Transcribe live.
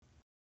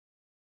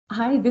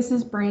Hi, this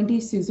is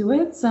Brandi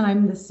Susewitz, and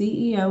I'm the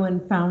CEO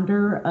and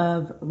founder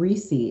of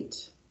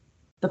Receipt,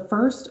 the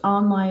first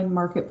online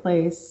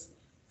marketplace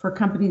for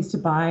companies to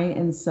buy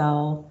and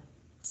sell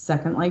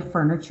Second Life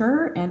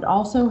furniture and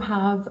also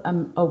have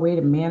a way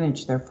to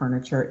manage their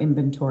furniture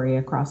inventory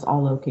across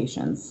all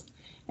locations.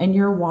 And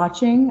you're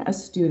watching a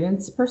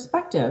student's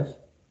perspective.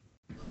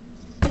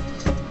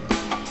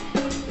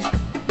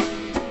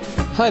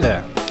 Hi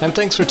there, and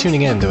thanks for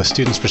tuning in to A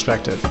Student's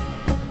Perspective,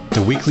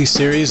 the weekly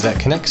series that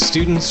connects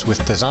students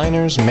with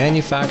designers,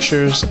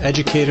 manufacturers,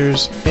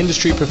 educators,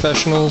 industry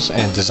professionals,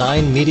 and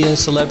design media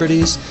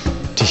celebrities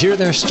to hear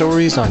their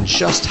stories on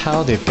just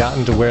how they've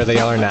gotten to where they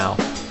are now.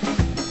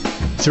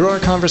 Through our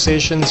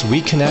conversations, we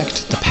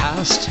connect the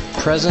past,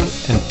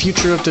 present, and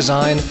future of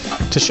design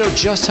to show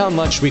just how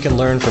much we can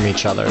learn from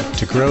each other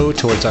to grow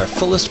towards our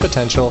fullest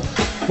potential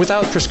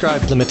without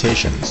prescribed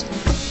limitations.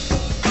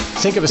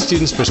 Think of A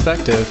Student's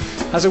Perspective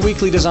as a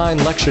weekly design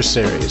lecture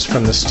series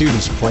from the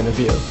student's point of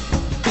view.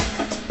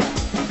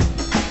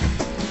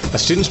 A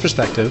Student's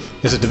Perspective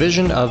is a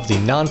division of the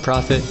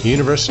nonprofit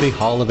University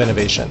Hall of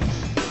Innovation,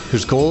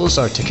 whose goals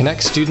are to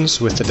connect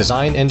students with the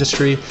design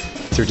industry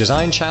through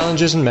design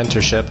challenges and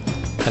mentorship,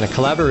 and a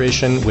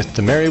collaboration with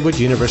the Marywood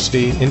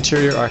University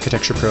Interior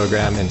Architecture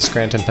Program in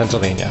Scranton,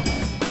 Pennsylvania.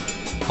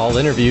 All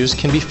interviews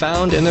can be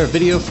found in their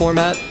video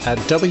format at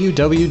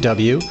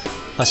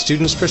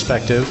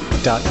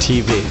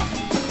www.astudentsperspective.tv.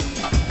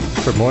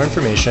 For more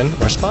information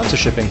or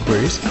sponsorship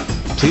inquiries,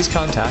 please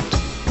contact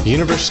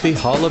University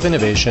Hall of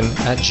Innovation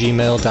at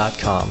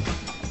gmail.com.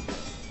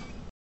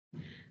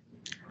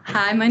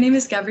 Hi, my name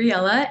is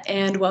Gabriella,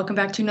 and welcome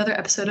back to another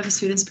episode of A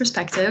Student's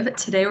Perspective.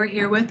 Today we're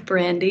here with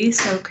Brandi.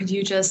 So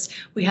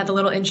we had the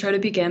little intro to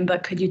begin,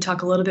 but could you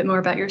talk a little bit more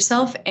about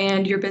yourself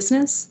and your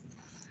business?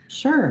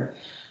 Sure.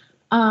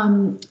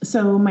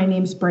 So my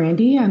name's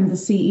Brandi. I'm the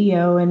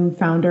CEO and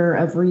founder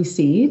of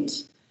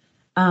Receipt.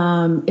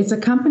 It's a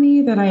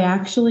company that I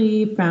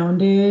actually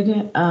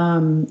founded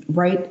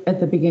right at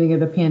the beginning of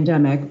the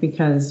pandemic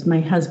because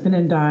my husband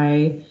and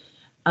I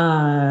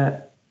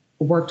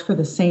worked for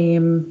the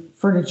same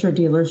furniture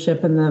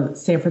dealership in the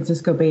San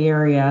Francisco Bay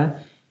Area,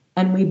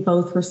 and we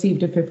both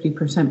received a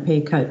 50%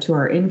 pay cut to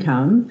our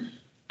income.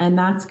 And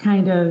that's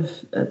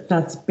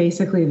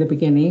basically the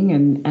beginning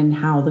and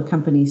how the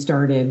company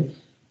started.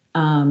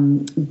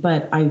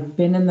 But I've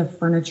been in the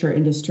furniture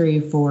industry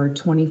for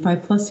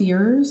 25 plus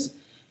years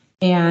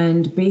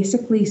and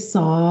basically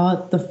saw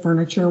the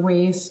furniture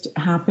waste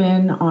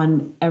happen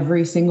on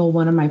every single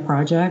one of my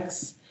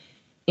projects.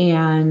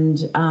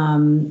 And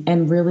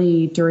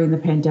really during the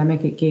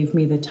pandemic, it gave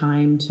me the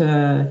time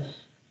to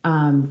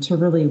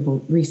really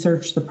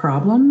research the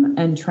problem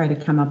and try to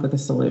come up with a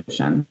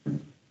solution.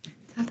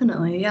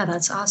 Definitely. Yeah,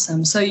 that's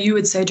awesome. So you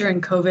would say during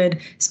COVID,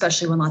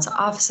 especially when lots of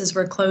offices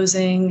were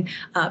closing,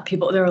 there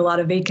were a lot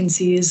of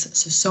vacancies,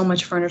 so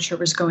much furniture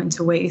was going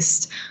to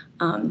waste.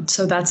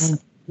 So that's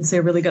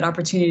a really good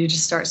opportunity to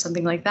start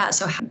something like that.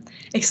 So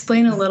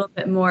explain a little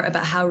bit more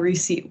about how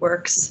Receipt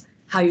works,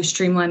 how you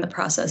streamline the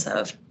process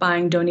of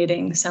buying,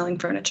 donating, selling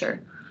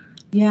furniture.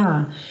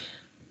 Yeah.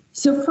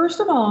 So first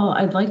of all,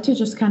 I'd like to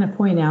just kind of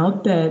point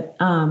out that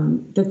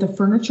that the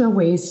furniture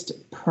waste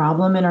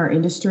problem in our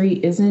industry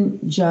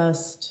isn't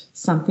just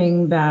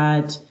something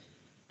that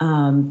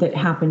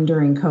happened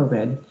during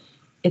COVID.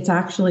 It's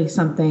actually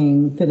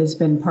something that has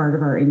been part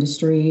of our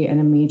industry and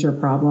a major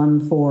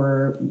problem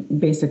for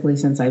basically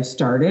since I've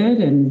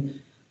started in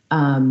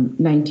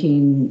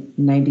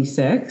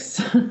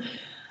 1996.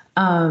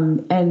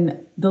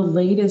 And the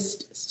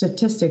latest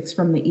statistics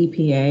from the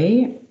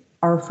EPA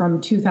are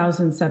from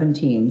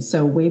 2017,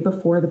 so way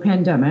before the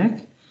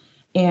pandemic.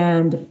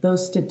 And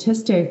those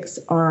statistics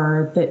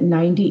are that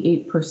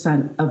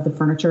 98% of the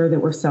furniture that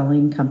we're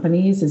selling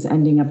companies is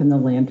ending up in the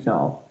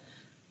landfill.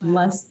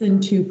 Less than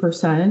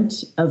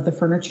 2% of the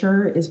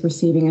furniture is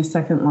receiving a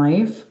second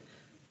life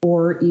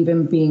or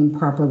even being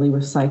properly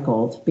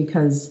recycled,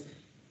 because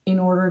in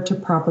order to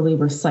properly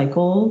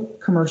recycle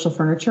commercial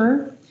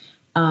furniture,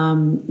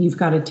 you've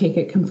got to take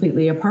it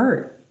completely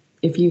apart.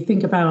 If you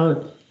think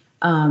about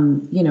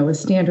a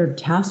standard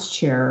task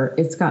chair,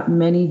 it's got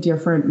many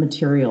different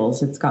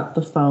materials. It's got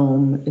the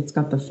foam, it's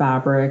got the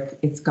fabric,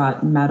 it's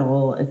got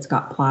metal, it's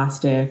got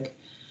plastic.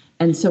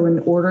 And so in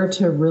order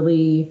to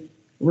really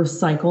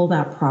recycle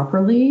that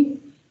properly,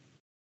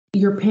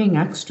 you're paying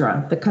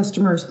extra. The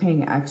customer is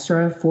paying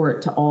extra for it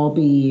to all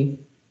be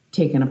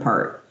taken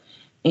apart.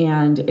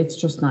 And it's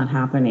just not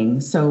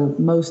happening. So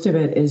most of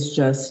it is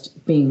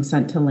just being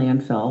sent to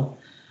landfill.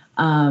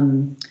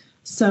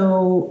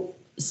 So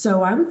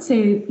I would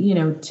say,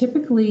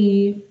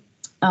 typically,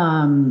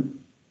 the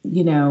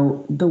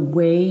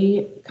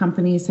way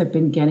companies have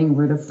been getting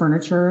rid of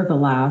furniture the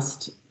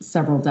last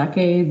several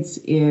decades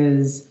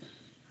is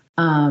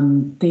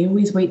they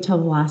always wait till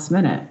the last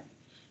minute.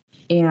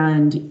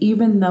 And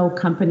even though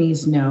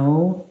companies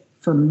know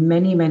for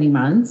many, many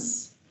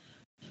months,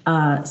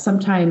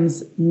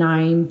 sometimes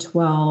 9,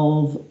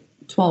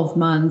 12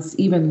 months,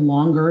 even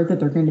longer,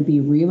 that they're going to be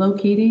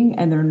relocating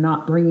and they're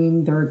not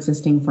bringing their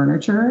existing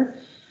furniture,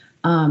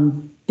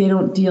 they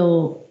don't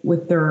deal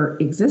with their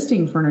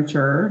existing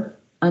furniture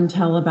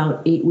until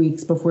about 8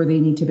 weeks before they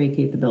need to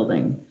vacate the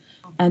building.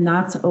 And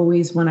that's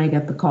always when I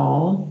get the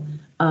call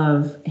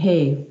of,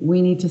 hey,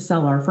 we need to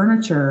sell our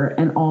furniture,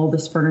 and all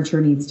this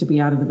furniture needs to be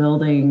out of the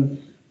building,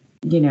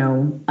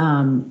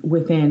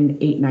 within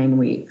 8-9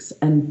 weeks.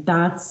 And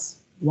that's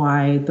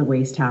why the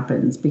waste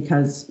happens,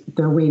 because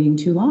they're waiting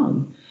too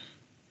long.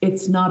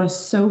 It's not a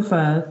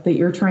sofa that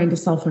you're trying to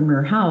sell from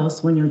your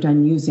house when you're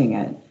done using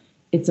it.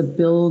 It's a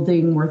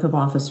building worth of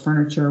office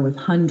furniture with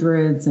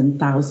hundreds and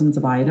thousands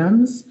of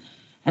items.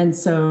 And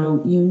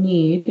so you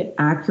need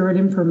accurate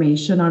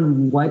information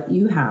on what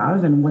you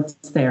have and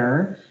what's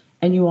there.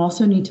 And you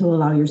also need to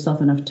allow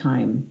yourself enough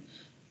time,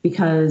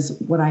 because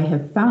what I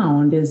have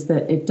found is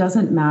that it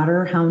doesn't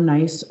matter how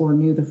nice or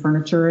new the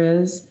furniture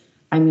is.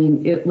 I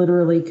mean, it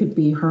literally could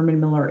be Herman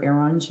Miller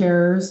Aeron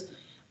chairs.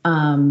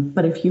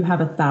 But if you have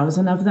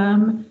 1,000 of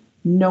them,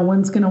 no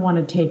one's going to want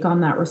to take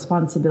on that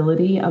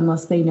responsibility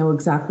unless they know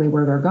exactly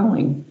where they're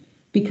going,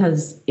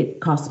 because it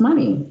costs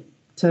money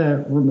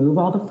to remove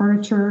all the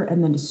furniture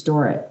and then to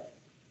store it.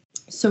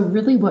 So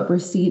really what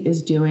Receipt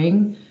is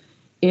doing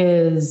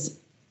is,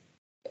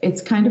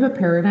 it's kind of a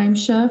paradigm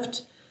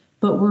shift,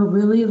 but we're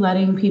really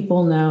letting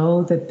people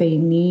know that they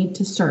need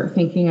to start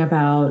thinking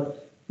about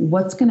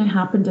what's going to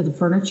happen to the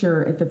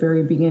furniture at the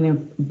very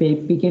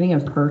beginning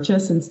of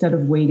purchase, instead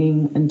of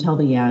waiting until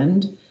the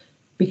end,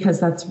 because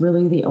that's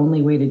really the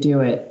only way to do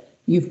it.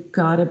 You've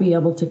got to be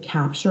able to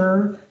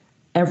capture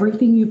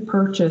everything you've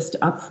purchased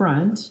up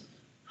front,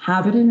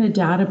 have it in a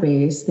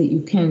database that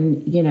you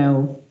can,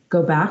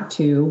 go back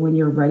to when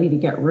you're ready to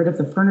get rid of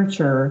the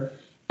furniture,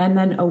 and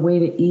then a way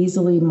to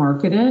easily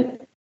market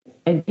it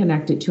and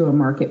connect it to a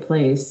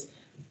marketplace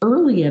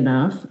early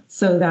enough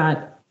so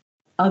that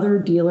other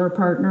dealer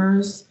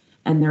partners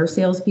and their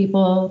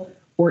salespeople,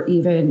 or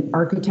even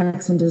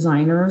architects and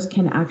designers,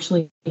 can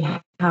actually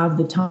have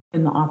the time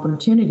and the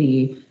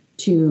opportunity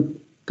to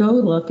go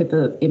look at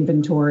the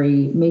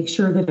inventory, make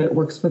sure that it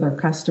works for their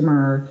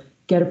customer,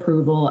 get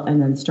approval,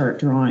 and then start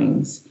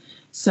drawings.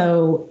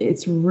 So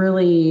it's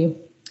really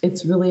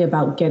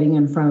about getting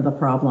in front of the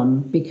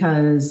problem,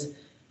 because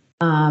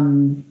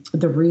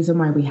the reason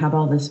why we have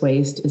all this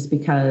waste is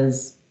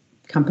because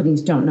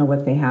companies don't know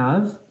what they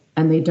have,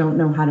 and they don't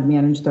know how to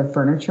manage their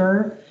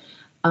furniture.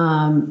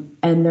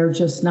 And they're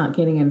just not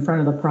getting in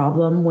front of the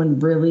problem, when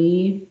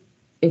really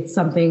it's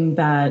something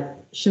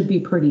that should be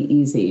pretty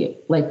easy.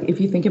 Like, if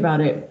you think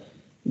about it,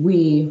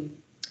 we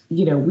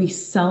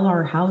sell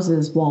our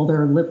houses while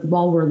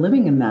we're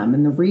living in them.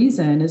 And the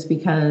reason is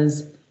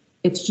because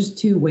it's just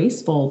too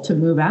wasteful to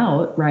move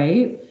out,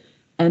 right?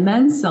 And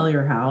then sell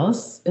your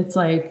house. It's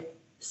like,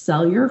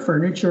 sell your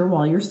furniture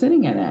while you're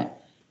sitting in it.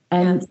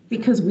 And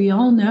because we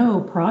all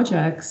know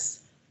projects,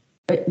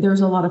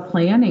 there's a lot of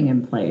planning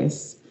in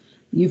place.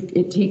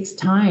 It takes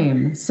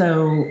time.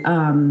 So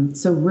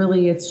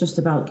really it's just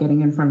about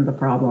getting in front of the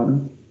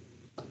problem.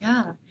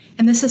 Yeah.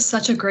 And this is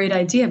such a great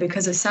idea,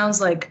 because it sounds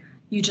like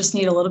you just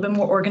need a little bit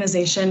more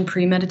organization,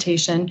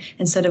 premeditation,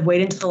 instead of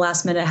waiting to the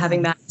last minute,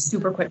 having that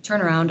super quick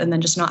turnaround and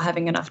then just not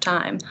having enough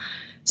time.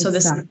 So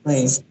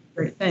Exactly. This is a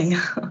great thing.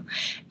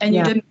 And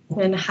you did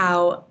mention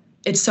how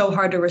it's so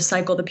hard to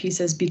recycle the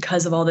pieces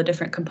because of all the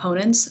different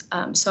components.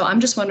 So I'm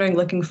just wondering,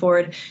 looking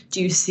forward,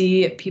 do you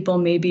see people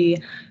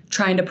maybe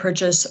trying to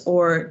purchase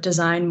or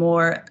design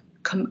more,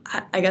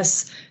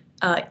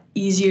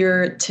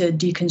 easier to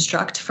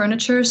deconstruct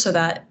furniture so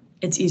that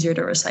it's easier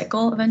to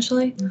recycle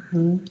eventually?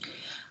 Mm-hmm.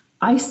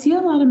 I see a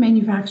lot of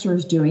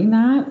manufacturers doing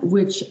that,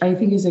 which I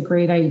think is a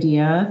great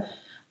idea.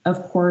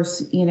 Of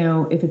course,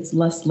 if it's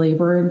less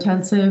labor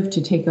intensive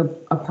to take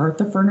apart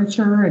the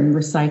furniture and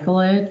recycle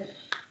it,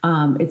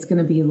 it's going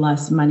to be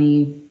less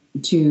money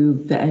to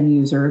the end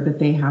user that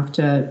they have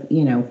to,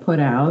 put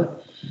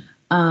out.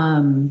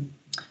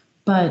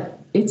 But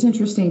it's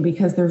interesting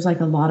because there's like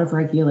a lot of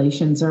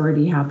regulations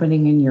already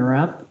happening in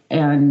Europe,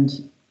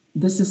 and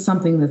this is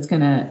something that's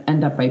going to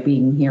end up by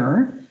being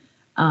here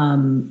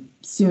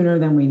sooner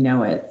than we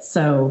know it.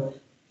 So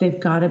they've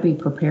got to be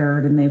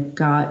prepared, and they've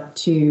got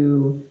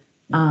to,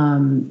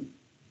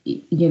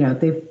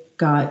 they've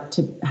got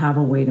to have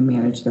a way to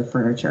manage their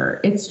furniture.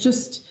 It's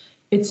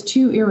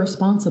too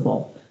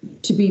irresponsible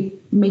to be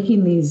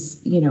making these,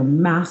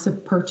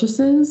 massive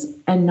purchases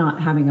and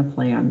not having a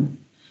plan.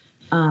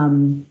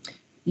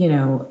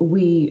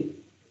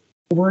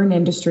 We're an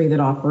industry that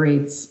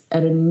operates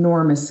at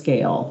enormous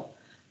scale,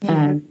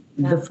 and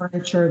the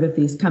furniture that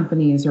these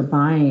companies are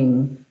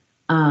buying,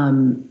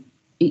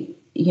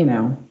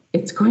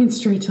 it's going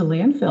straight to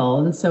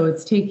landfill. And so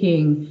it's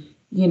taking,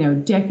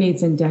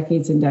 decades and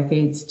decades and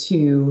decades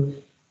to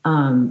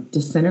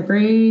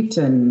disintegrate,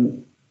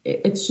 and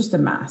it's just a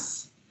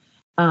mess.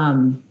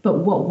 But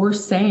what we're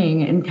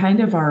saying, and kind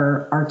of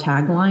our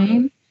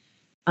tagline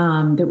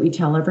that we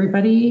tell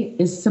everybody,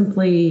 is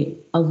simply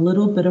a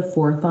little bit of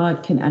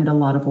forethought can end a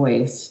lot of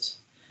waste.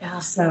 Yeah.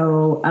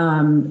 So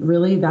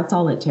really, that's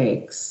all it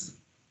takes.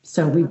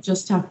 So we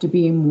just have to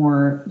be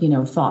more,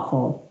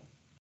 thoughtful.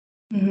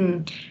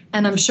 Mm-hmm.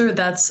 And I'm sure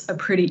that's a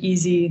pretty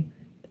easy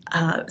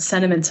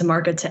sentiment to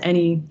market to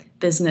any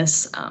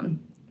business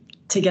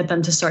to get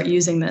them to start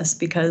using this,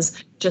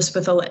 because just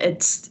with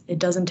it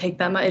doesn't take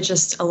that much. It's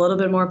just a little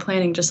bit more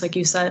planning, just like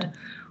you said,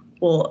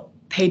 will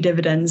pay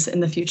dividends in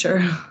the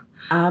future.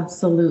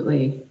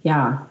 Absolutely.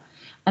 Yeah.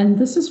 And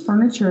this is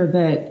furniture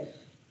that,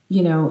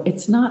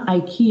 it's not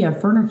IKEA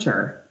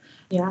furniture.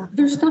 Yeah.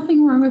 There's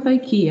nothing wrong with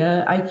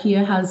IKEA.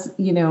 IKEA has,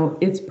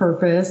 its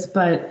purpose,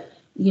 but,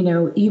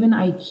 even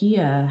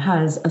IKEA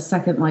has a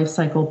second life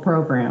cycle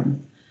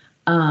program.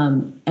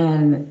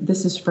 And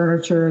this is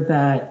furniture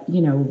that,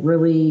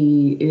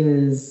 really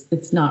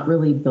it's not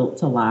really built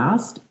to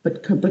last,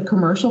 but the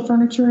commercial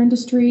furniture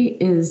industry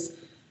is,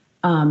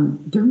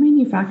 they're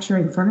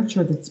manufacturing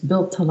furniture that's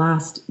built to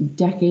last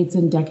decades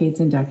and decades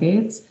and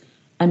decades.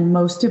 And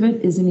most of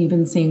it isn't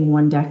even saying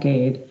 1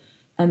 decade.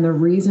 And the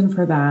reason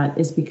for that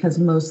is because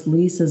most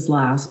leases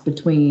last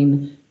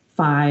between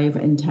 5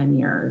 and 10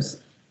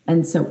 years.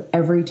 And so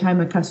every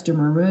time a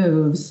customer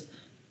moves,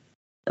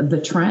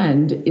 the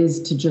trend is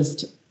to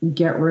just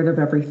get rid of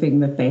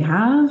everything that they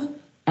have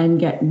and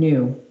get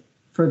new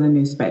for the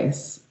new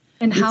space.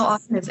 And how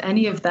often is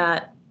any of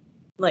that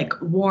like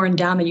worn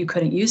down that you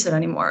couldn't use it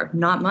anymore?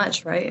 Not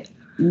much, right?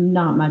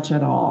 Not much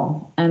at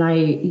all. And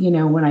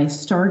when I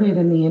started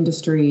in the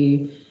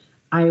industry,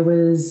 I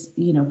was,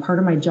 part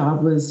of my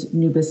job was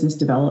new business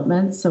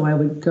development. So I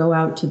would go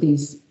out to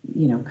these,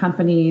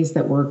 companies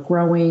that were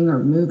growing or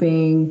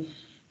moving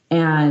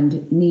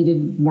and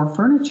needed more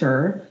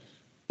furniture.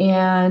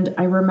 And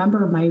I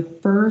remember my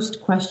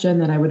first question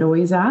that I would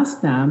always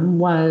ask them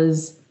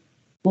was,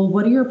 well,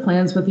 what are your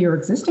plans with your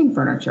existing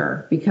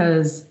furniture?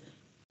 Because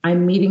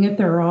I'm meeting at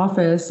their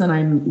office and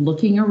I'm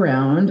looking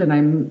around and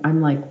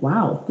I'm like,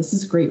 wow, this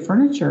is great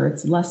furniture.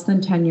 It's less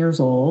than 10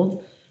 years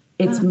old.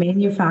 It's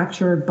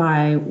manufactured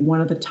by one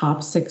of the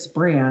top 6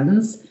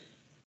 brands.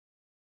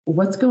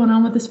 What's going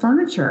on with this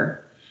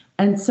furniture?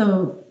 And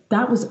so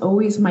that was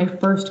always my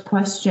first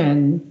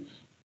question.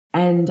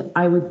 And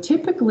I would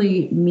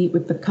typically meet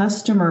with the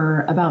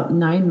customer about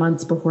 9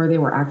 months before they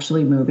were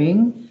actually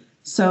moving.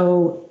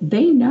 So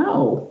they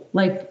know,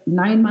 like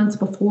 9 months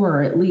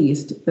before at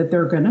least, that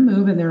they're going to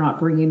move and they're not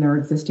bringing their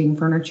existing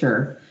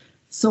furniture.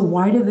 So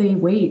why do they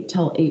wait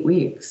till 8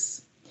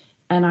 weeks?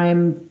 And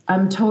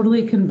I'm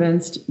totally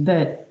convinced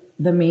that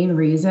the main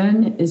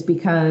reason is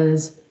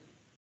because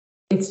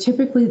it's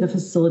typically the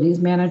facilities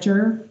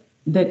manager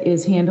that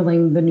is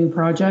handling the new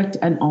project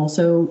and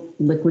also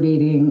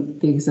liquidating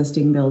the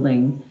existing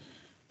building.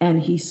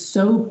 And he's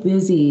so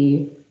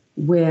busy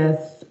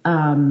with,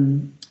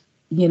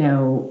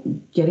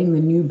 getting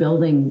the new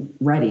building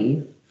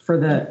ready for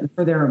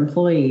their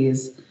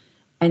employees.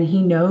 And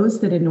he knows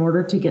that in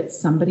order to get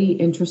somebody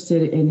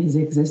interested in his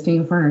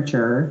existing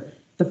furniture,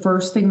 the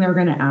first thing they're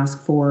going to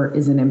ask for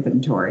is an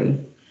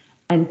inventory.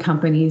 And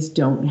companies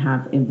don't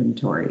have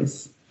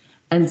inventories.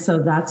 And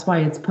so that's why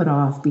it's put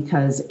off,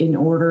 because in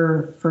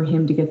order for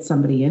him to get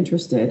somebody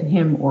interested,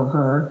 him or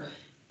her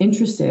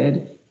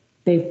interested,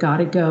 they've got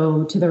to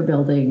go to their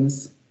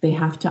buildings. They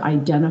have to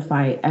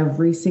identify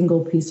every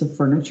single piece of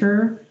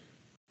furniture,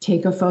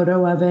 take a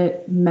photo of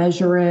it,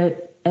 measure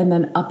it, and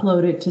then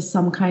upload it to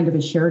some kind of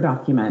a share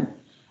document.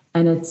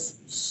 And it's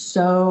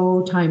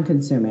so time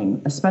consuming,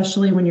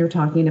 especially when you're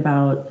talking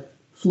about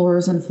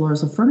floors and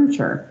floors of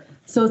furniture.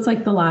 So it's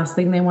like the last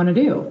thing they want to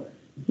do,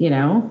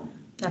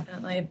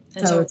 Definitely.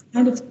 And so it's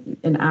kind of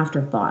an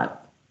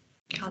afterthought.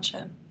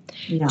 Gotcha.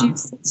 Yeah. Do you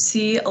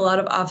see a lot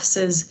of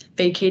offices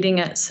vacating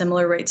at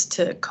similar rates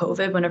to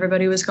COVID when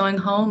everybody was going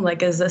home?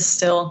 Like, is this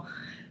still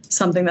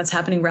something that's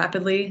happening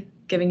rapidly,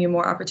 giving you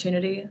more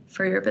opportunity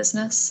for your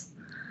business?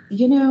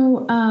 In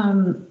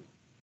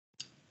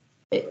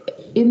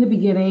the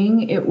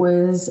beginning, it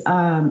was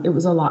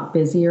a lot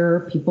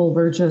busier. People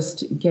were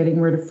just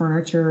getting rid of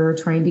furniture,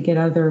 trying to get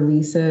out of their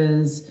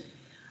leases.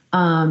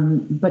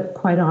 But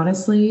quite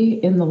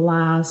honestly, in the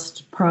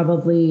last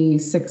probably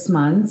 6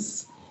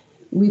 months,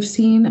 we've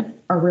seen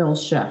a real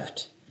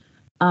shift.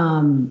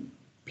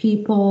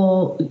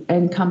 People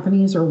and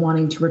companies are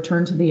wanting to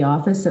return to the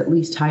office, at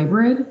least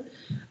hybrid.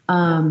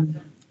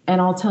 And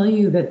I'll tell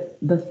you that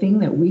the thing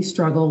that we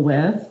struggle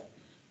with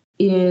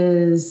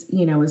is,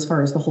 as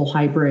far as the whole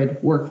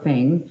hybrid work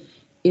thing,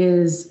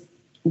 is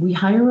we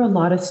hire a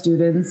lot of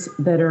students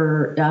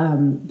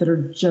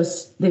they've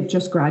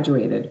just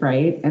graduated,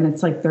 right? And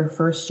it's like their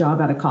first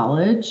job out of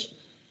college.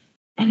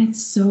 And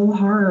it's so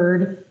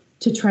hard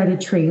to try to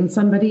train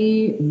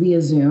somebody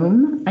via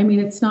Zoom. I mean,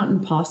 it's not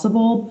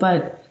impossible,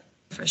 but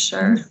for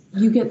sure,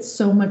 you get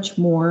so much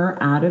more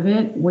out of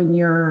it when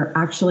you're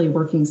actually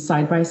working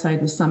side by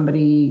side with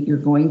somebody. You're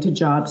going to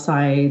job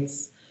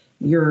sites.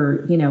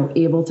 You're,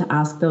 able to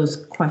ask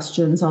those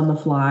questions on the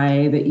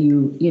fly that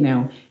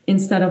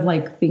instead of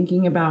like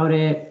thinking about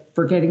it,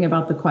 forgetting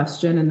about the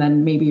question, and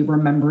then maybe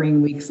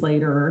remembering weeks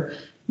later,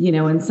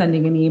 and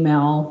sending an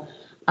email.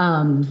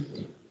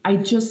 I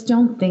just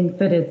don't think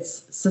that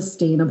it's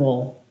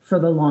sustainable for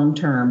the long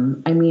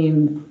term. I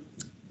mean,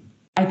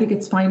 I think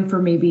it's fine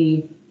for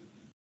maybe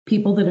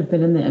people that have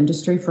been in the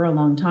industry for a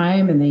long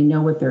time and they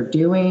know what they're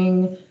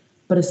doing.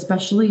 but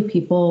especially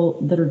people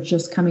that are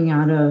just coming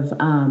out of,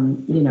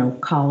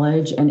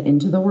 college and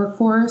into the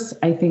workforce,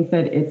 I think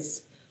that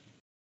it's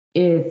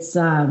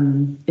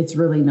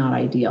really not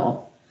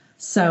ideal.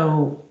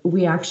 So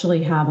we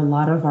actually have a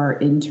lot of our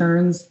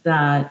interns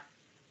that,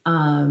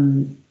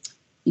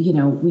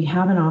 we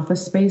have an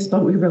office space,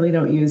 but we really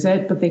don't use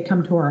it, but they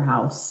come to our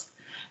house.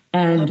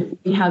 And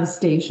we have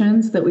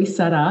stations that we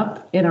set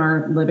up in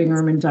our living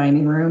room and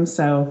dining room.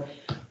 So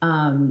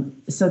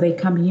they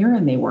come here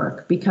and they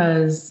work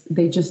because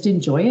they just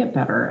enjoy it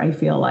better. I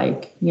feel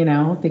like,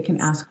 they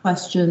can ask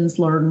questions,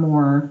 learn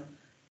more.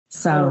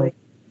 So,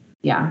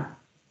 yeah.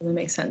 That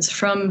makes sense.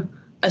 From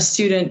a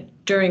student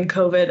during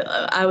COVID,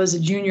 I was a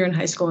junior in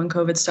high school when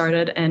COVID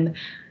started, and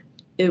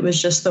it was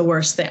just the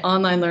worst. The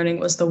online learning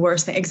was the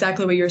worst thing.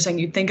 Exactly what you were saying.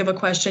 You'd think of a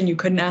question, you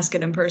couldn't ask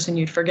it in person,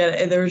 you'd forget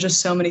it. There were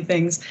just so many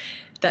things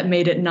that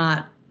made it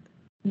not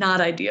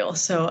ideal.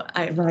 So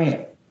I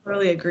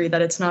really agree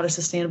that it's not a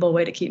sustainable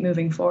way to keep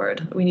moving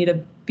forward. We need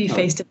to be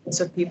face to face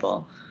with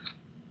people.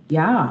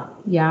 Yeah.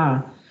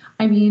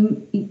 I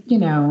mean,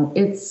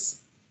 it's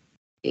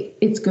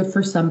good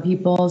for some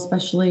people,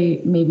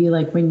 especially maybe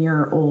like when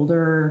you're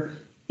older,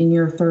 in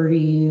your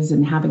 30s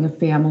and having a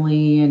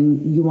family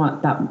and you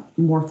want that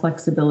more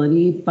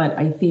flexibility. But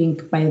I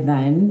think by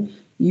then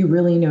you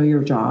really know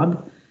your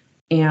job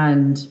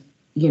and,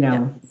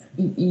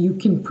 you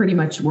can pretty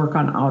much work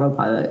on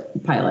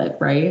autopilot,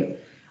 right?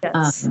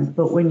 Yes.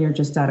 But when you're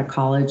just out of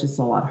college, it's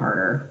a lot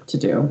harder to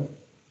do.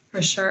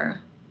 For sure.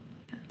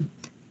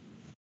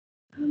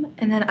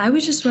 And then I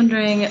was just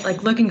wondering,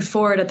 like, looking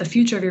forward at the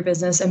future of your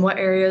business, and what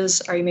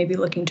areas are you maybe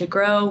looking to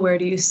grow? Where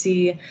do you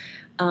see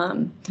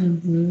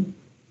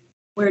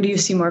where do you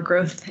see more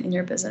growth in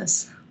your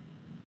business?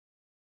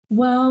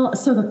 Well,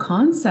 so the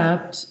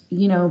concept,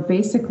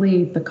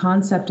 basically the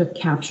concept of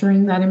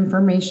capturing that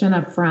information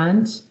up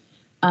front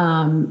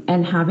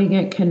and having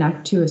it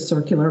connect to a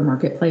circular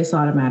marketplace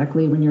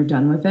automatically when you're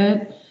done with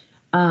it.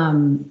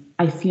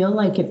 I feel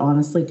like it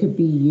honestly could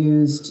be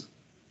used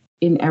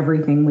in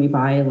everything we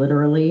buy,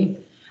 literally.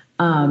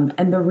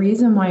 And the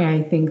reason why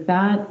I think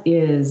that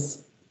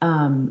is,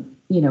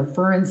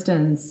 for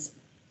instance,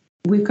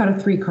 we've got a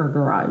 3-car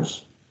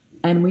garage.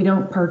 And we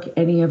don't park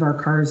any of our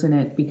cars in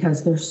it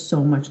because there's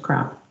so much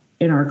crap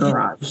in our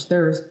garage.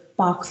 There's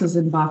boxes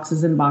and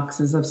boxes and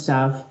boxes of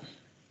stuff.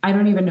 I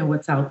don't even know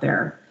what's out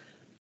there.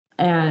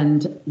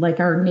 And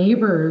like our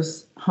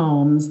neighbors'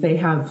 homes, they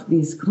have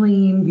these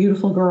clean,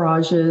 beautiful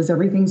garages.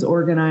 Everything's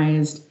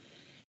organized.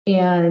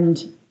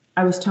 And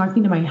I was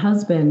talking to my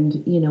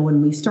husband,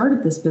 when we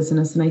started this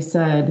business, and I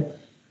said,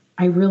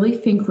 I really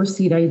think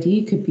receipt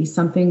ID could be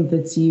something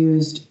that's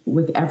used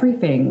with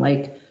everything.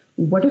 Like,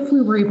 what if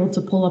we were able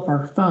to pull up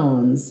our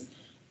phones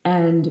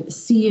and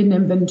see an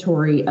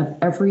inventory of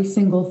every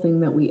single thing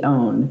that we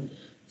own?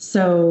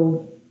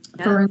 So,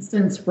 for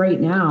instance,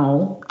 right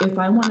now, if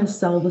I want to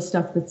sell the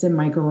stuff that's in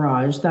my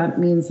garage, that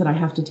means that I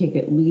have to take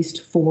at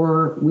least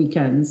 4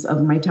 weekends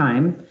of my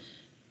time,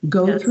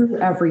 go through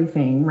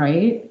everything,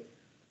 right?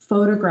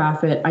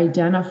 Photograph it,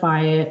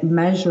 identify it,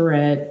 measure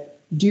it,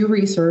 do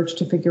research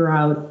to figure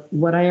out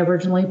what I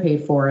originally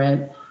paid for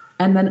it,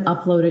 and then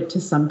upload it to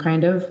some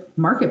kind of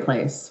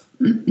marketplace.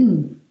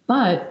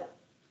 But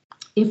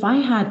if I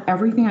had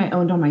everything I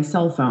owned on my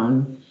cell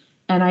phone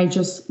and I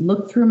just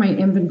looked through my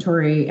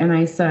inventory and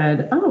I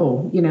said,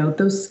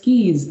 those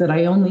skis that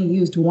I only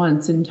used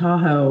once in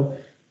Tahoe,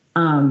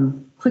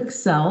 click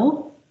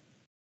sell,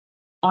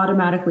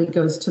 automatically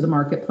goes to the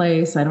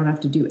marketplace. I don't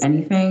have to do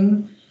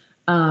anything.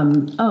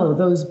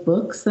 Those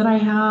books that I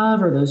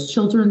have, or those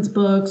children's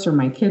books, or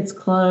my kids'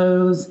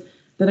 clothes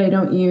that I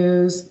don't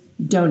use,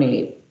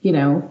 donate.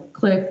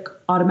 Click,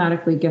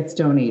 automatically gets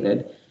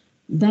donated.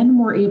 Then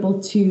we're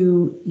able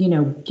to,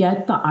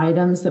 get the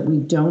items that we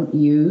don't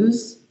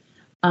use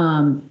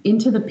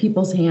into the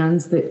people's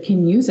hands that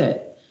can use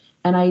it.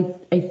 And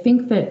I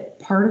think that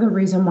part of the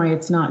reason why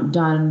it's not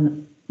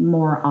done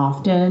more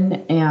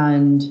often,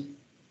 and,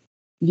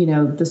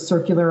 the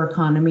circular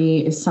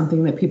economy is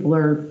something that people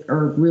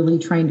are really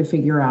trying to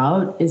figure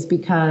out, is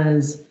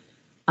because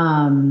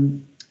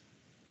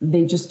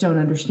they just don't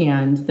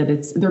understand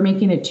that they're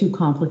making it too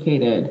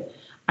complicated.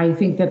 I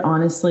think that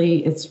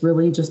honestly, it's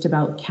really just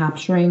about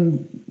capturing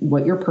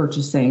what you're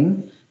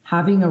purchasing,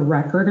 having a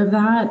record of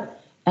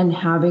that, and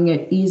having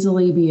it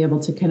easily be able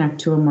to connect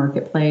to a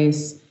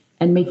marketplace,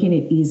 and making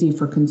it easy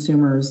for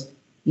consumers,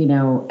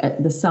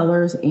 the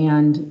sellers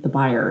and the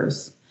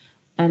buyers.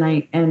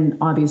 And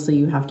obviously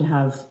you have to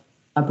have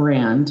a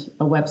brand,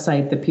 a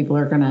website that people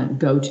are going to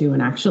go to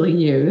and actually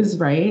use,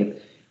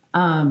 right?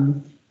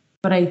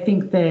 But I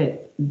think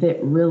that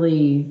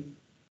really,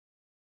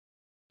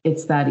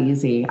 it's that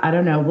easy. I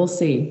don't know. We'll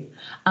see.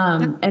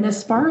 And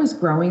as far as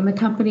growing the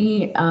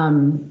company,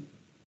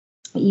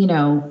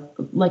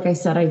 like I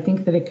said, I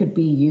think that it could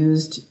be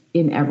used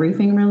in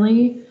everything,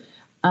 really.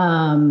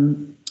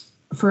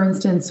 For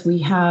instance, we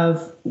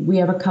have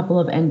a couple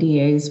of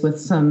NDAs with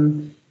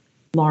some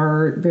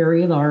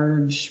very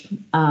large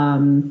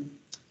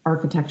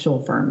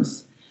architectural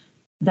firms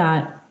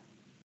that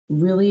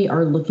really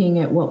are looking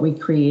at what we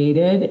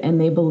created, and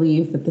they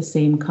believe that the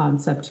same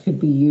concept could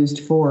be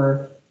used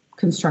for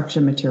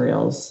construction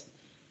materials.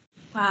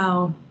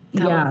 Wow.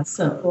 Yeah.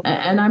 So,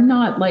 and I'm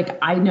not like,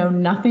 I know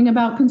nothing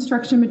about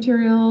construction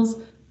materials,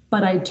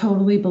 but I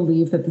totally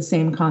believe that the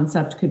same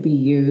concept could be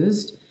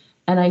used.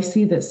 And I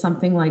see that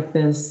something like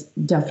this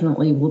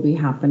definitely will be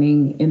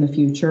happening in the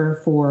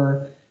future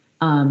for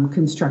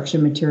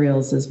construction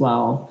materials as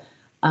well.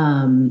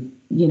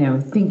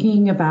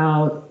 Thinking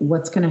about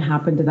what's going to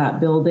happen to that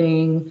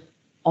building,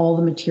 all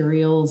the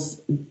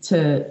materials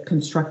to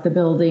construct the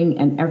building,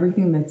 and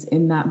everything that's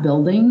in that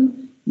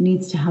building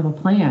needs to have a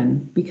plan,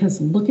 because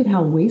look at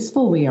how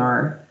wasteful we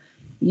are,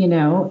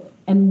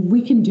 and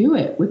we can do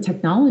it with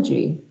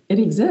technology. It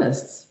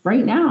exists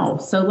right now.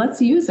 So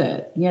let's use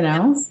it,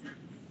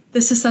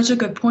 This is such a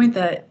good point,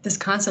 that this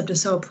concept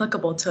is so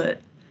applicable to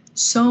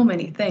so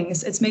many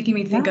things. It's making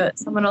me think of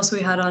someone else we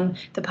had on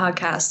the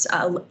podcast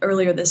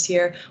earlier this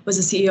year was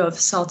the CEO of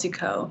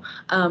Saltico,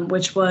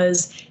 which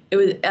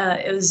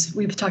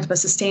we've talked about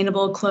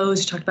sustainable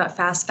clothes, you talked about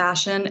fast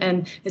fashion,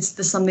 and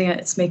it's something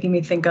that's making me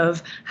think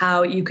of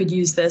how you could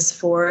use this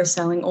for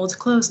selling old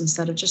clothes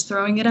instead of just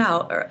throwing it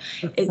out, or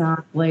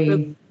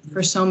exactly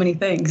for so many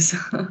things.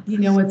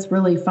 What's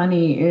really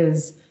funny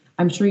is,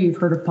 I'm sure you've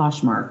heard of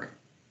Poshmark.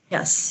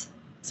 Yes.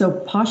 So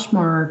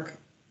Poshmark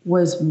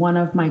was one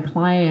of my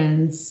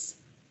clients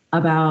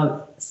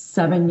about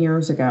 7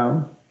 years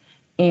ago.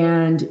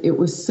 And it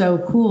was so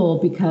cool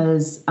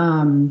because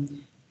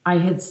I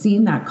had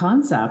seen that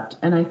concept,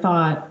 and I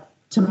thought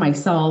to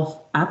myself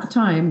at the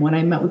time when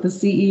I met with the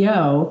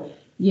CEO,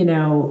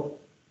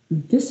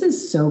 this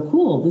is so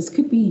cool. This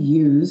could be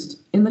used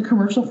in the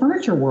commercial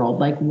furniture world.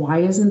 Like, why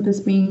isn't this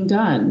being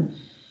done?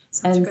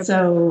 And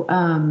so,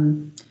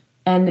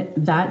 and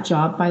that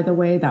job, by the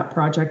way, that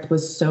project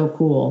was so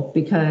cool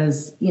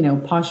because,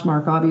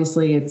 Poshmark,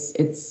 obviously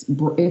it's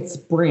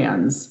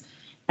brands.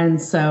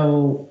 And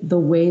so the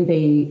way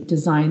they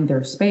designed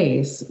their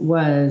space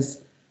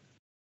was,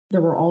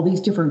 there were all these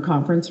different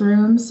conference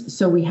rooms.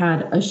 So we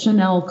had a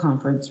Chanel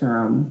conference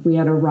room. We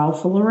had a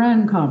Ralph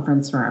Lauren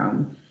conference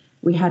room.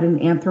 We had an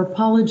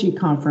Anthropologie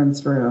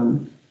conference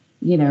room.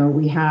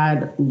 We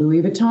had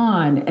Louis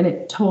Vuitton, and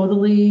it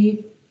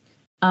totally,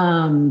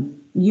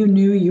 you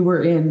knew you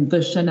were in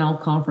the Chanel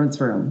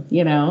conference room,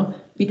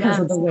 because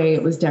of the way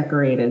it was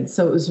decorated.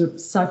 So it was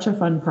such a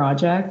fun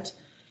project.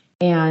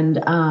 And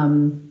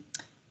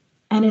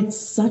it's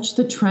such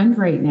the trend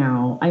right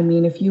now. I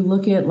mean, if you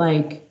look at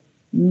like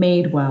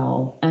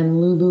Madewell and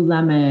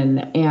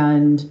Lululemon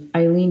and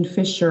Eileen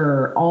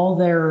Fisher, all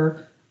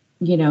their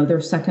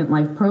Second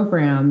Life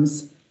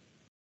programs,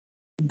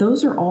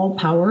 those are all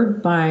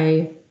powered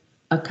by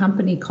a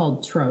company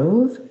called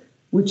Trove,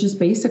 which is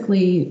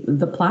basically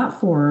the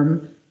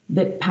platform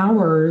that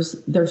powers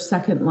their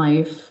Second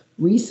Life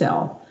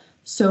resale.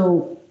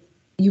 So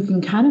you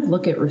can kind of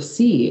look at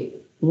Receipt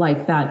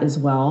like that as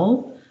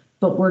well,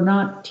 but we're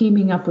not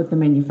teaming up with the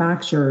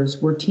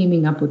manufacturers, we're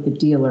teaming up with the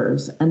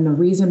dealers. And the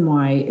reason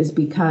why is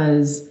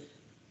because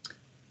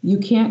you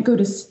can't go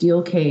to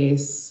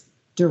Steelcase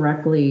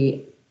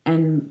directly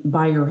and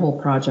buy your whole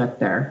project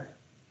there.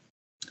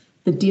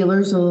 The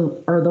dealers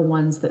are the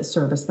ones that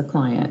service the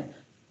client.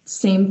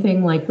 Same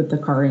thing like with the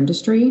car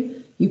industry.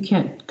 You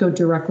can't go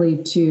directly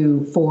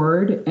to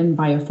Ford and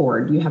buy a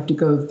Ford. You have to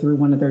go through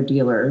one of their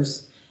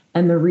dealers.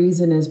 And the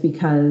reason is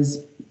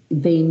because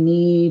they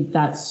need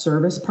that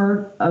service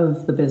part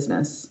of the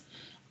business.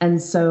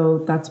 And so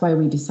that's why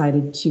we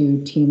decided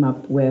to team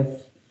up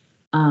with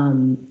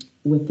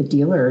the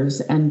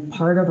dealers. And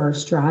part of our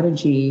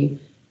strategy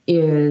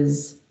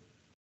is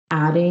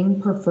adding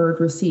preferred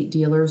receipt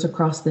dealers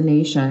across the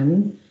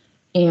nation.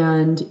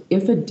 And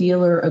if a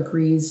dealer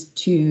agrees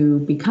to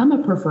become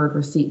a preferred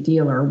receipt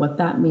dealer, what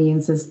that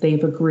means is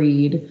they've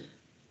agreed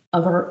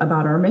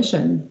about our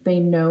mission. They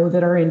know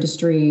that our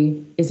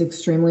industry is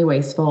extremely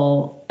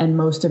wasteful and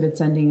most of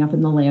it's ending up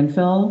in the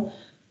landfill.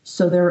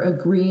 So they're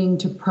agreeing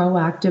to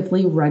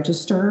proactively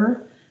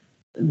register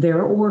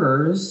their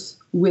orders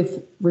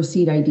with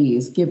receipt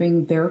IDs,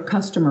 giving their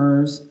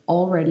customers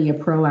already a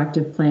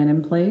proactive plan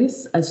in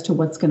place as to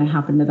what's going to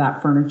happen to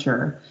that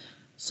furniture.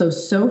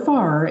 So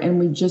far, and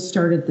we just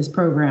started this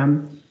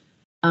program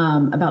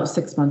about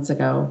 6 months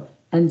ago,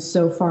 and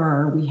so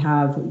far we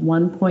have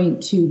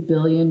 $1.2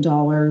 billion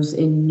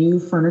in new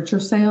furniture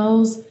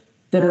sales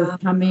that are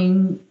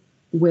coming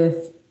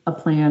with a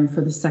plan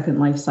for the second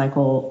life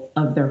cycle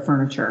of their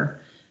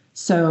furniture.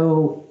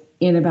 So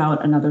in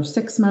about another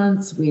 6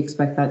 months, we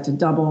expect that to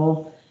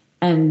double.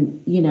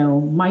 And,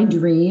 my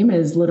dream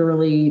is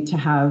literally to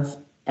have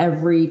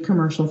every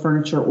commercial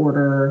furniture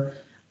order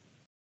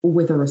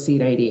with a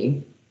receipt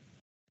ID.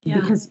 Yeah.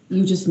 Because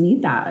you just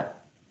need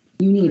that.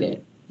 You need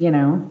it,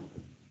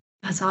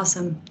 That's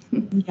awesome.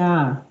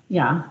 Yeah.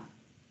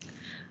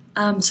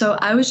 So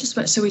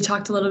we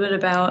talked a little bit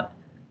about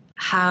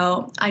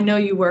how I know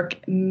you work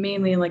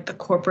mainly in like the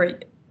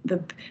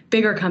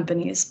bigger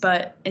companies,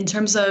 but in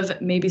terms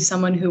of maybe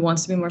someone who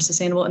wants to be more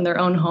sustainable in their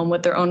own home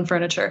with their own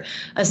furniture,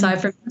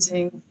 aside from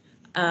using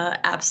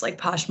apps like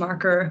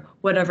Poshmark or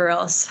whatever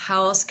else?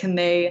 How else can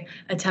they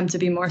attempt to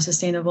be more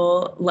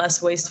sustainable,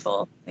 less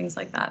wasteful, things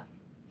like that?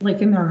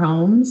 Like in their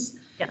homes?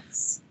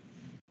 Yes.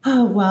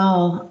 Oh,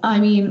 well, I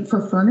mean,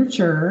 for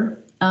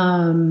furniture,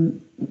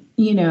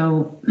 you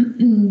know,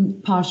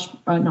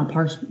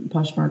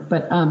 Poshmark,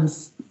 but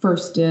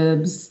First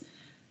Dibs,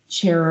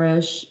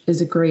 Cherish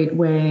is a great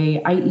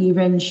way. I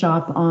even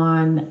shop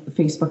on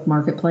Facebook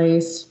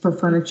Marketplace for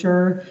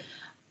furniture.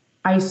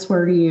 I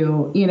swear to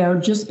you, you know,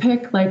 just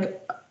pick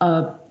like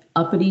a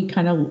uppity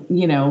kind of,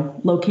 you know,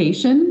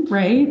 location,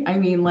 right? I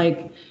mean,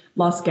 like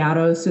Los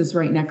Gatos is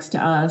right next to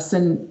us,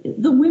 and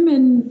the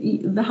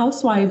women, the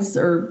housewives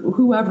or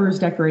whoever's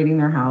decorating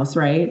their house,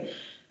 right?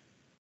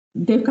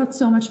 They've got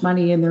so much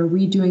money and they're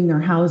redoing their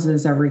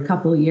houses every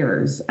couple of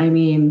years. I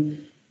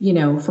mean, you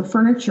know, for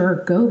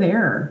furniture, go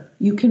there.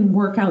 You can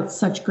work out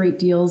such great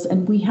deals,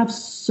 and we have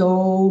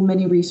so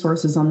many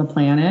resources on the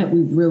planet.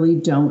 We really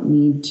don't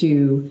need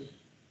to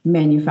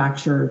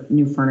manufacture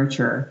new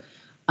furniture.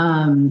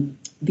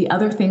 The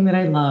other thing that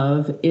I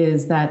love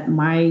is that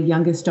my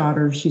youngest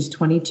daughter, she's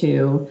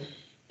 22,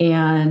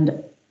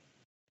 and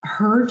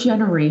her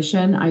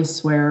generation, I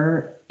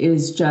swear,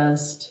 is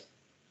just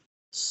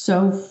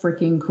so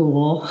freaking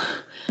cool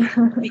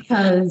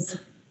because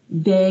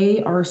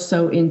they are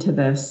so into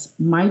this.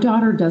 My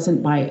daughter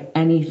doesn't buy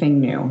anything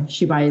new.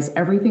 She buys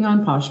everything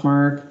on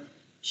Poshmark.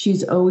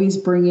 She's always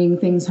bringing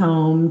things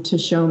home to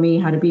show me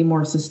how to be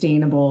more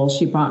sustainable.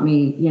 She bought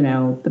me, you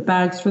know, the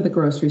bags for the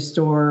grocery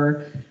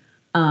store.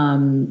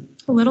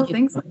 Little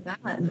things like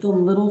that. The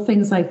little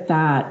things like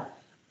that.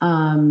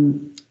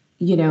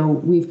 You know,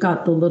 we've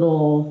got the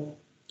little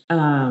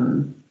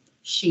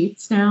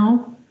sheets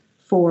now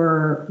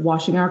for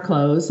washing our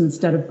clothes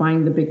instead of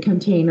buying the big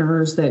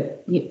containers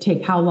that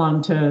take how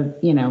long to,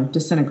 you know,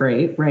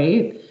 disintegrate,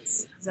 right?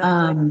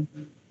 Exactly.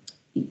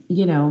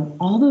 You know,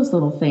 all those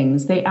little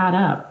things, they add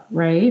up,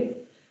 right?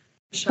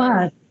 Sure.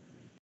 But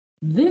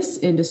this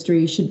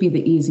industry should be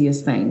the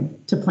easiest thing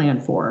to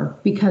plan for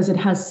because it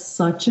has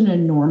such an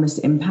enormous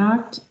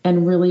impact.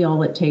 And really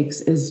all it takes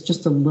is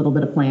just a little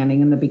bit of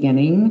planning in the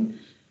beginning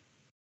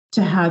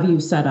to have you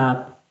set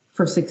up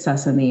for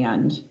success in the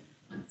end.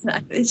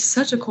 It's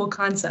such a cool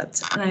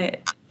concept. And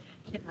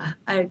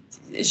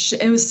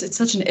it's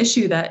such an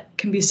issue that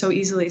can be so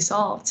easily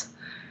solved.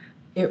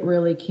 It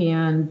really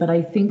can. But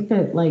I think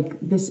that like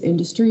this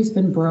industry has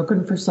been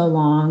broken for so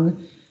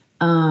long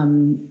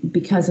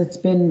because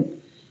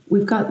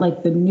we've got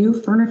like the new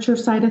furniture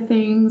side of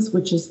things,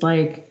 which is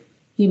like,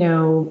 you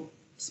know,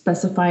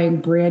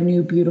 specifying brand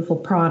new, beautiful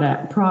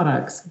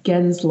products,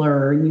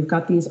 Gensler, and you've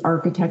got these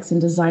architects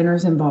and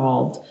designers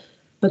involved.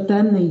 But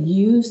then the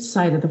used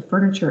side of the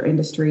furniture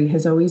industry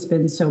has always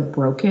been so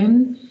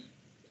broken.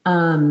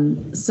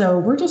 So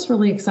we're just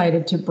really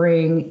excited to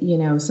bring, you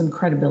know, some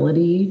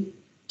credibility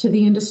to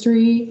the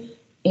industry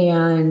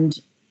and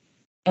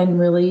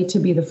really to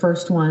be the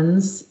first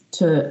ones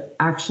to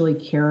actually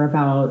care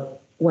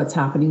about what's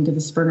happening to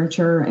this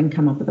furniture and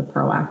come up with a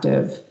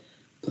proactive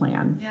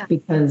plan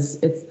because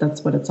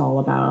that's what it's all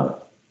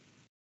about.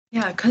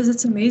 Yeah, because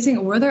it's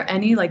amazing. Were there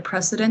any like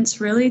precedents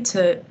really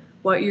to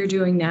what you're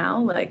doing now?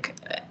 Like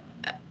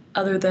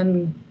other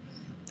than,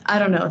 I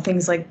don't know,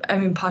 things like, I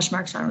mean,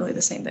 Poshmark's not really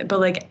the same thing, but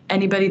like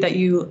anybody that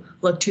you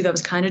looked to that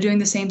was kind of doing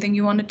the same thing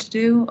you wanted to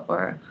do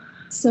or?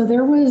 So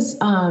there was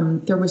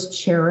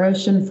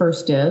Cherish and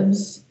First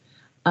Dibs,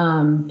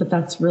 but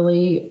that's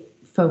really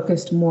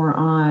focused more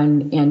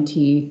on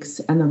antiques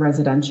and the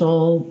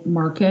residential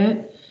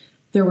market.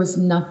 There was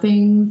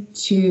nothing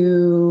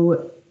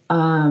to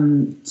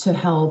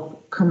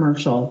help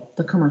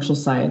the commercial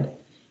side.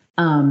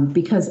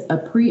 Because a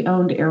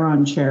pre-owned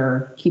Aeron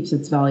chair keeps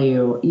its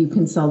value. You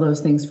can sell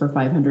those things for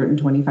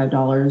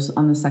 $525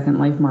 on the Second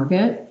Life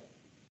market.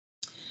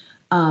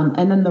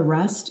 And then the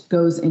rest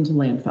goes into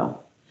landfill.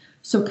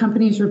 So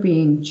companies are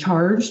being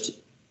charged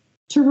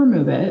to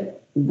remove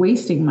it,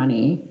 wasting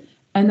money,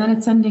 and then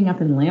it's ending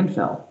up in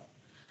landfill.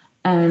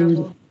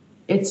 And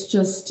it's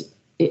just,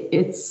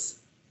 it's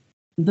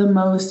the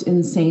most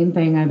insane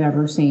thing I've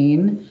ever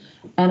seen.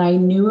 And I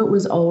knew it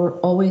was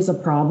always a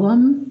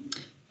problem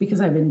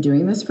because I've been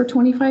doing this for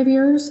 25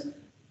 years,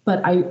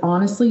 but I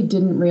honestly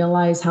didn't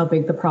realize how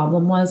big the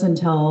problem was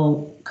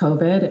until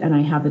COVID, and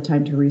I had the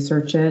time to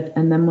research it.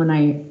 And then when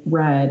I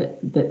read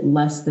that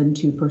less than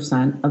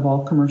 2% of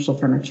all commercial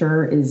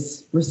furniture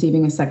is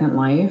receiving a second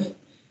life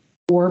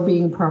or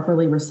being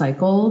properly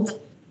recycled,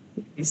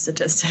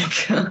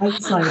 statistic. I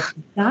was like,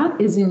 that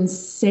is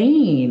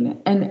insane.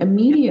 And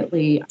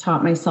immediately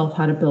taught myself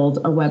how to build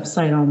a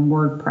website on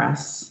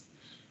WordPress.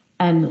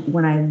 And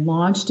when I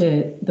launched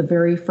it the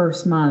very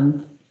first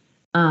month,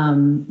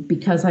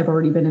 because I've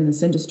already been in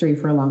this industry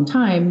for a long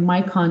time,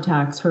 my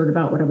contacts heard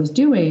about what I was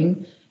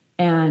doing,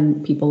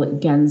 and people at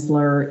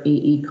Gensler,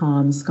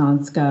 AECom,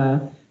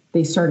 Skanska,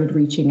 they started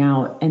reaching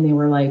out and they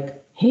were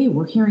like, hey,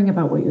 we're hearing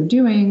about what you're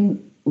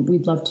doing.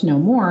 We'd love to know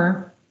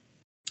more.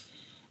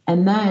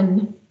 And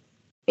then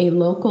a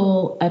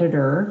local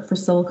editor for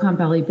Silicon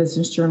Valley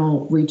Business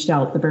Journal reached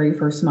out the very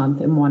first month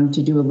and wanted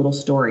to do a little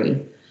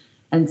story.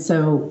 And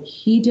so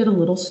he did a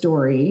little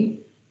story,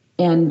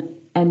 and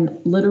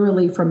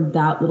literally from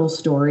that little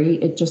story,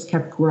 it just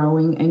kept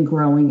growing and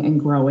growing and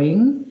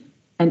growing.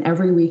 And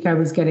every week I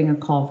was getting a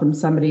call from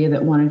somebody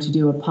that wanted to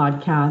do a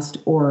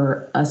podcast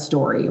or a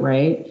story,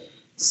 right?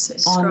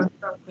 So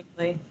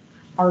quickly.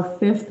 Our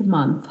 5th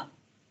month,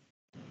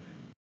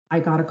 I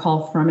got a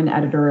call from an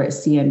editor at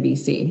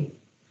CNBC.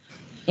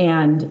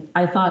 And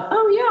I thought,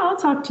 oh, yeah, I'll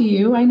talk to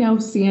you. I know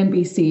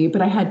CNBC,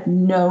 but I had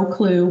no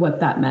clue what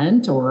that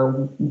meant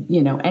or,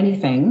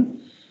 anything.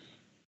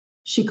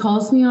 She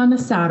calls me on a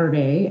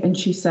Saturday and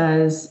she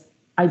says,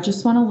 I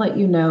just want to let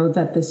you know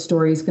that this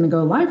story is going to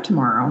go live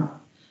tomorrow.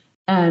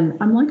 And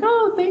I'm like,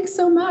 oh, thanks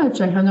so much.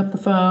 I hung up the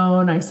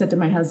phone. I said to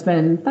my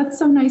husband, that's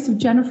so nice of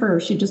Jennifer.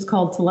 She just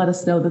called to let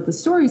us know that the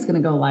story is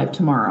going to go live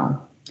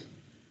tomorrow.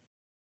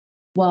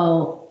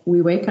 Well,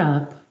 we wake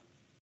up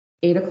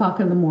 8:00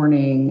 in the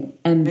morning,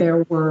 and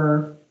there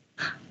were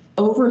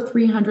over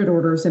 300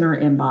 orders in our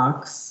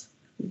inbox.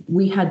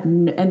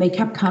 And they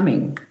kept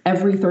coming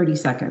every 30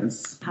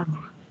 seconds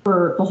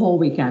for the whole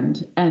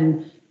weekend.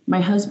 And my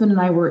husband and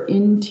I were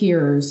in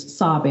tears,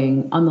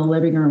 sobbing on the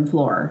living room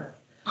floor.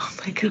 Oh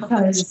my God.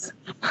 Because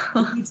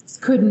we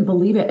just couldn't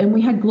believe it. And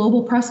we had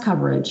global press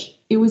coverage.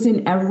 It was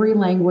in every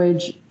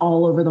language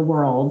all over the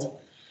world.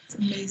 It's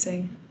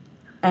amazing.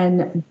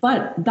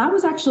 But that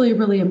was actually a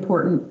really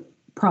important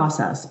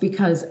process,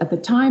 because at the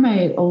time I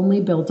had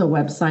only built a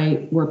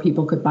website where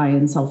people could buy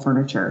and sell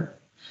furniture.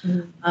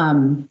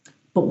 Mm-hmm.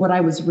 But what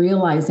I was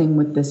realizing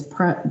with this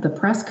the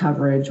press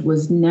coverage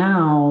was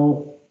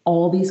now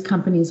all these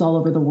companies all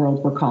over the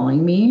world were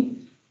calling me,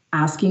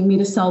 asking me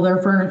to sell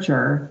their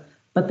furniture,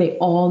 but they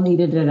all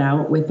needed it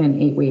out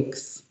within 8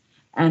 weeks.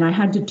 And I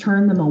had to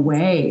turn them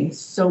away,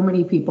 so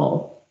many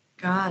people.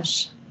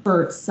 Gosh.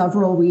 For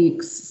several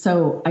weeks.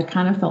 So I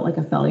kind of felt like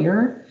a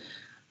failure,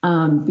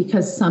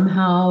 because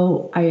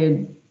somehow I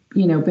had,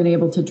 been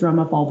able to drum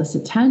up all this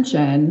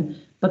attention,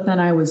 but then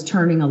I was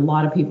turning a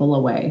lot of people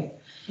away.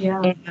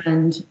 Yeah.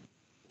 And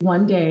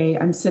one day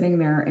I'm sitting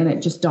there and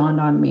it just dawned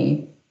on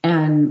me.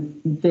 And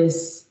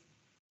this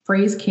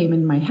phrase came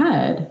in my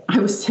head. I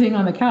was sitting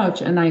on the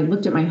couch and I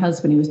looked at my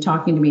husband. He was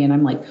talking to me and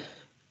I'm like,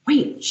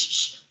 wait,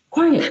 shh,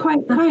 quiet.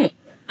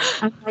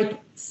 I'm like,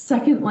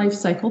 second life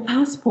cycle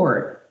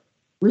passport.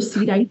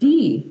 Receipt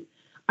ID.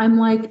 I'm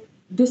like,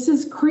 this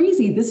is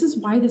crazy. This is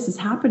why this is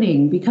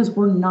happening, because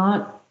we're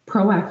not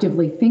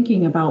proactively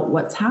thinking about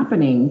what's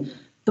happening.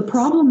 The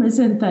problem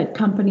isn't that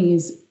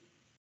companies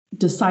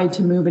decide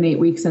to move in 8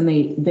 weeks and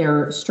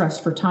they're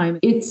stressed for time.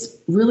 It's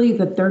really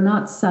that they're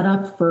not set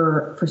up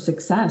for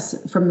success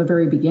from the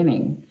very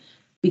beginning,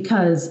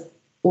 because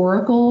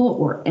Oracle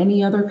or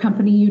any other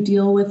company you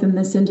deal with in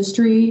this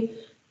industry,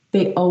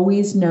 they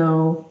always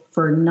know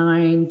for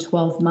 9,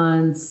 12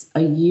 months,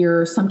 a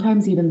year,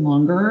 sometimes even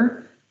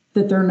longer,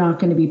 that they're not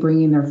going to be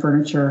bringing their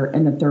furniture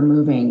and that they're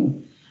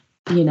moving,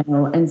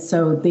 and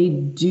so they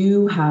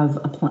do have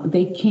a plan.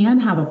 They can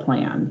have a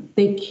plan.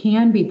 They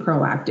can be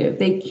proactive.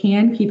 They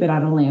can keep it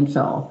out of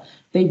landfill.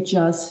 They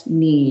just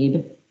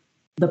need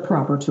the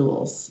proper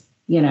tools,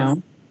 Yes.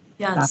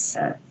 That's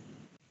it.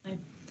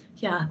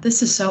 Yeah,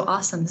 this is so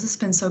awesome. This has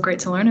been so great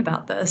to learn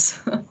about this.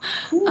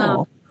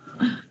 Cool.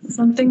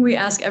 Something we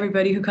ask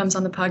everybody who comes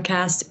on the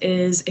podcast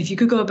is if you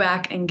could go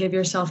back and give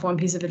yourself one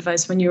piece of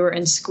advice when you were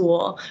in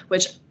school,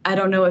 which I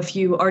don't know if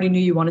you already knew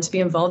you wanted to be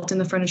involved in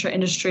the furniture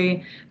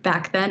industry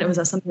back then. Was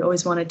that something you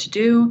always wanted to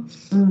do?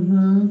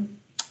 Mm-hmm.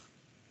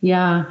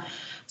 Yeah.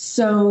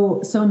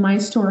 So my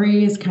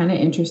story is kind of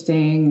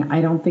interesting.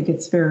 I don't think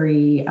it's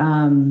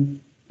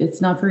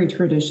it's not very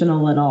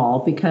traditional at all,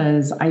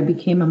 because I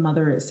became a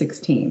mother at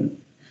 16.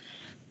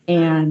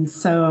 And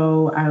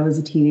so I was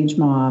a teenage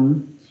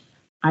mom.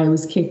 I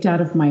was kicked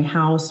out of my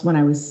house when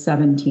I was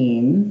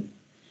 17.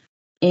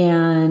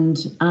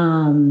 And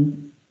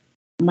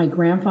my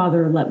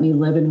grandfather let me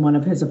live in one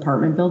of his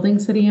apartment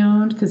buildings that he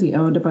owned, because he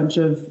owned a bunch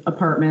of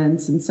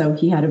apartments. And so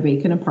he had a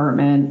vacant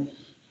apartment.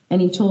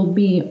 And he told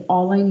me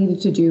all I needed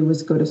to do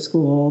was go to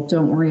school.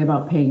 Don't worry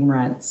about paying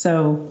rent.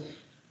 So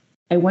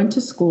I went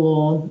to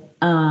school.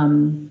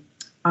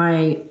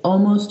 I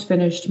almost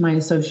finished my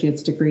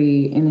associate's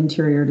degree in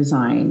interior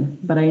design,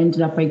 but I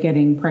ended up by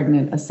getting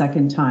pregnant a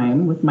second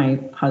time with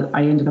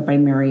I ended up by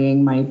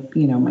marrying my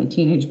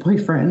teenage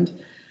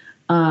boyfriend.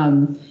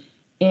 And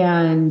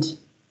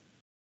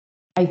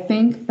I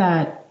think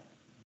that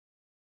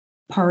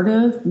part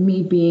of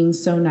me being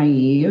so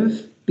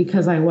naive,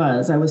 because I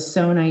was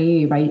so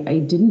naive, I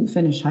didn't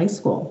finish high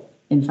school,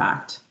 in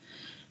fact.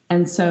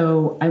 And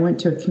so I went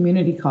to a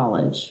community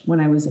college when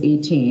I was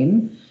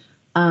 18.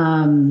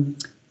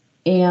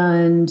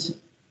 And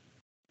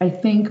I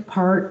think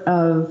part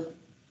of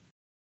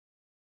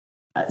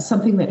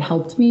something that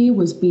helped me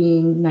was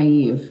being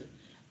naive,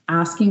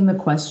 asking the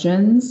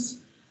questions,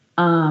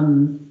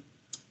 and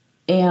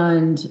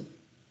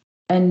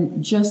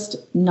just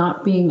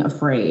not being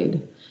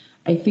afraid.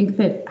 I think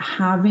that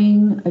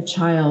having a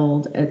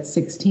child at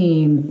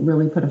 16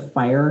 really put a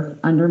fire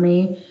under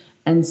me.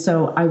 And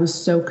so I was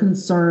so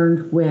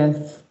concerned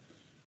with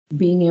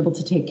being able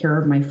to take care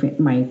of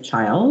my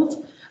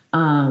child,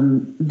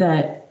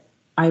 that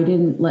I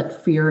didn't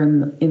let fear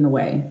in the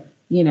way.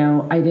 You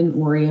know, I didn't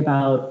worry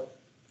about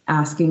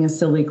asking a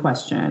silly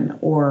question,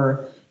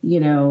 or, you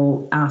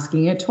know,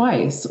 asking it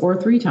twice or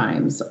three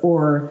times,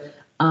 or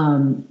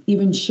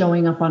even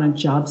showing up on a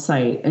job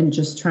site and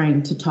just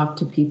trying to talk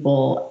to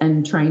people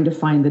and trying to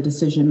find the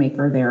decision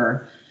maker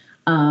there.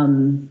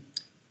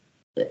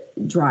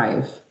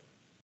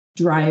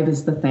 Drive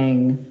is the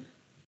thing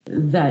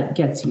that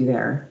gets you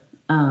there.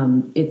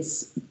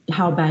 It's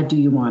how bad do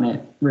you want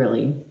it,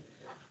 really?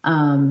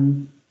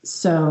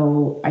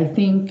 So I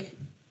think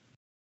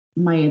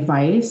my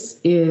advice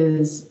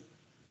is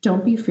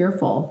don't be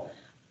fearful.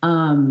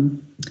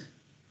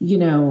 You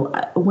know,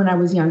 when I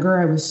was younger,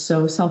 I was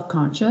so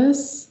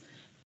self-conscious,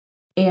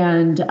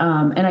 and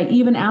I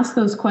even asked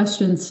those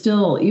questions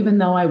still, even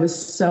though I was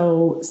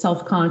so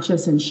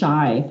self-conscious and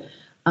shy.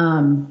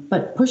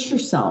 But push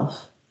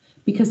yourself,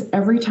 because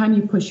every time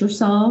you push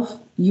yourself,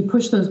 you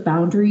push those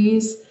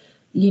boundaries.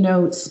 You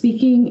know,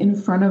 speaking in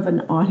front of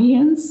an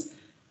audience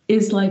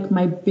is like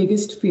my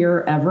biggest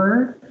fear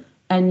ever,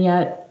 and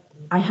yet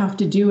I have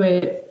to do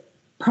it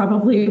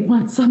probably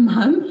once a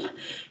month.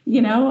 You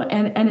know,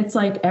 and it's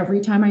like every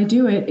time I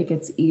do it, it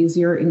gets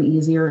easier and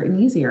easier and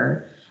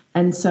easier.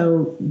 And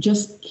so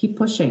just keep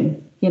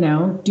pushing, you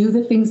know, do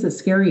the things that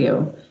scare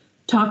you.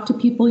 Talk to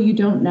people you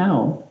don't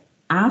know.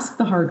 Ask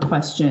the hard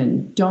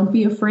question. Don't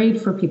be afraid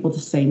for people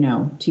to say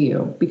no to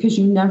you, because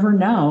you never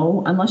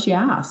know unless you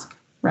ask,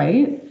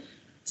 right?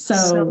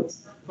 So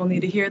people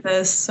need to hear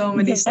this. So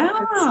many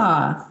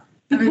yeah,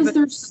 because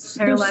there's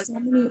so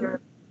many.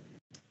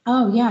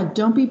 Oh yeah,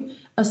 don't be.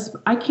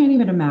 I can't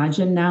even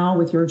imagine now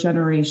with your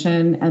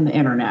generation and the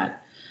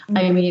internet.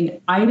 I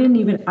mean, I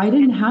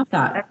didn't have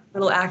that. Every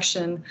little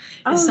action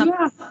is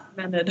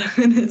recommended.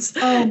 And it's,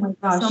 oh my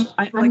gosh,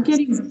 I'm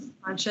getting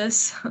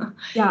conscious.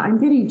 Yeah, I'm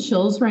getting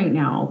chills right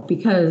now,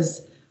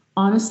 because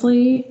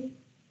honestly,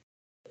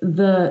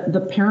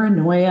 the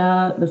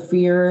paranoia, the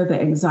fear,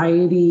 the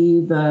anxiety,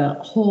 the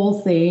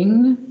whole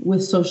thing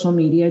with social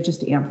media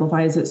just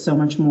amplifies it so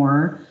much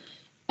more.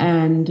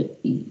 And,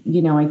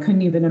 you know, I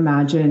couldn't even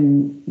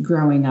imagine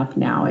growing up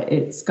now.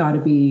 It's got to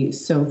be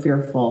so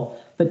fearful,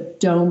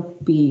 but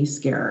don't be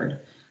scared.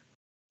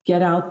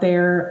 Get out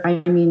there.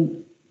 I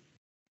mean,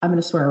 I'm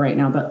going to swear right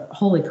now, but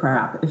holy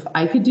crap, if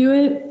I could do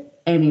it,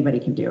 anybody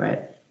can do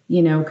it,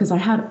 you know, because I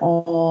had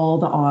all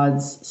the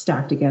odds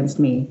stacked against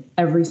me,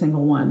 every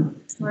single one.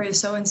 Story is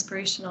so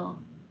inspirational.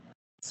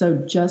 So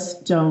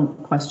just don't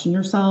question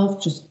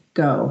yourself. Just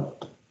go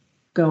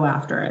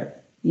after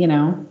it, you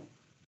know?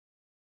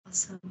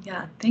 Awesome.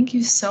 Yeah. Thank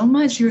you so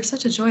much. You were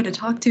such a joy to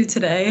talk to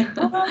today.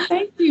 Oh,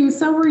 thank you.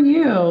 So were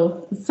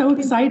you. It's so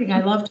exciting.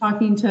 I love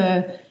talking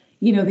to,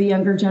 you know, the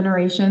younger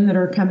generation that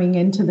are coming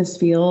into this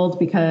field,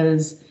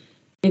 because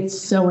it's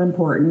so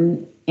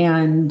important,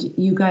 and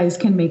you guys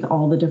can make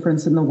all the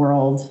difference in the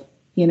world.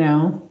 You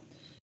know,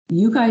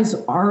 you guys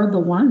are the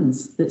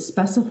ones that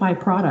specify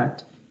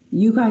product.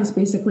 You guys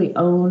basically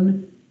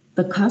own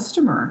the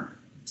customer.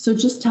 So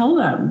just tell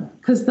them,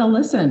 because they'll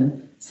listen.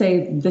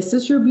 Say, this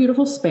is your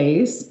beautiful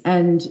space,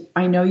 and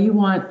I know you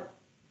want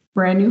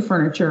brand new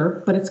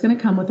furniture, but it's going to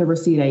come with a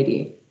receipt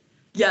ID.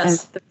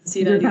 Yes, the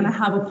receipt you're going to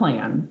have a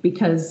plan,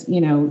 because,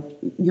 you know,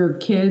 your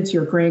kids,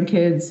 your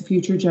grandkids,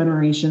 future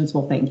generations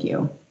will thank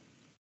you.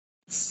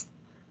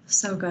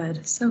 So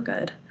good. So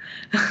good.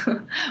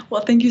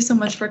 Well, thank you so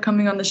much for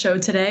coming on the show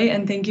today.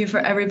 And thank you for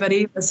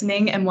everybody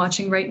listening and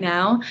watching right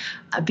now.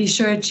 Be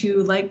sure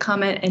to like,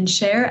 comment, and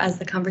share as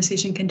the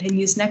conversation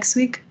continues next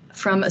week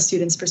from a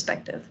student's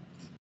perspective.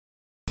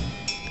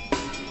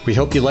 We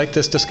hope you liked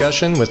this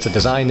discussion with the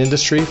design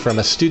industry from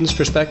a student's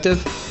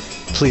perspective.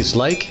 Please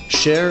like,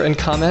 share, and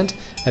comment,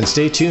 and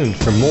stay tuned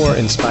for more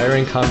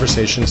inspiring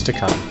conversations to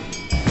come.